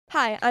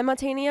Hi, I'm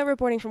Matania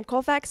reporting from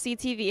Colfax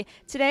CTV.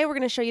 Today we're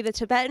going to show you the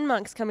Tibetan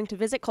monks coming to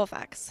visit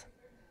Colfax.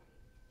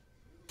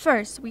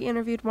 First, we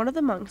interviewed one of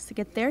the monks to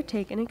get their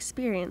take and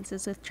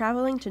experiences with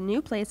traveling to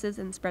new places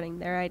and spreading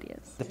their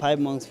ideas. The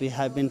 5 months we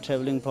have been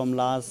traveling from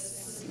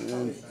last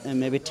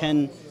maybe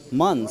 10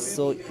 months,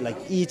 so like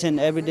each and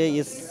every day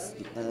is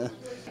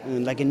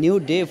like a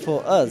new day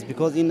for us,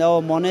 because in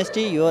our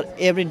monastery your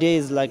every day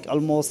is like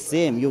almost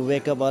same. You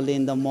wake up early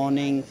in the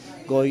morning,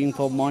 going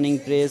for morning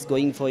prayers,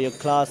 going for your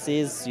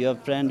classes, your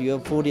friend, your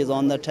food is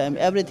on the time,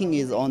 everything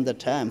is on the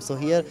time. So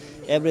here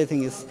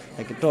everything is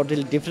like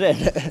totally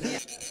different.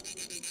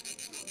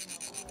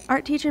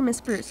 Art teacher Miss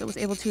Bruce was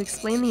able to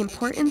explain the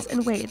importance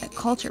and way that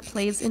culture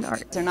plays in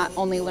art. They're not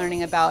only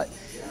learning about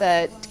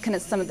the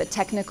some of the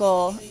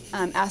technical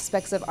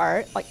aspects of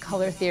art, like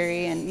color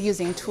theory and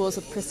using tools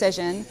with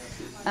precision,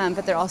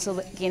 but they're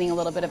also gaining a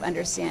little bit of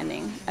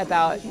understanding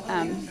about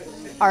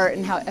art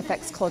and how it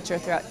affects culture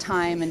throughout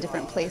time and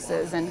different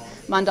places. And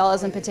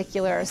mandalas in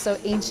particular are so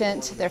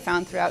ancient. They're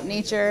found throughout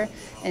nature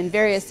in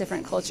various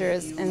different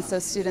cultures, and so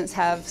students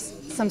have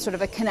some sort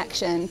of a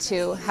connection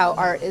to how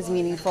art is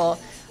meaningful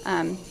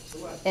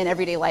in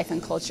everyday life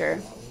and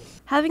culture.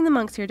 Having the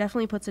monks here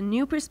definitely puts a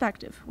new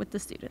perspective with the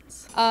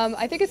students.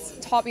 I think it's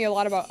taught me a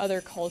lot about other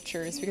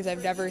cultures because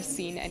I've never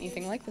seen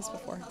anything like this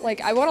before.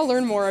 Like, I want to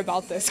learn more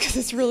about this because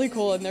it's really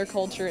cool and their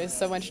culture is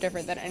so much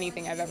different than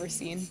anything I've ever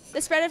seen. The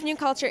spread of new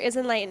culture is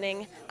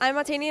enlightening. I'm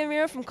Matania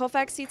Miro from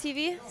Colfax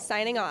CTV,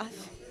 signing off.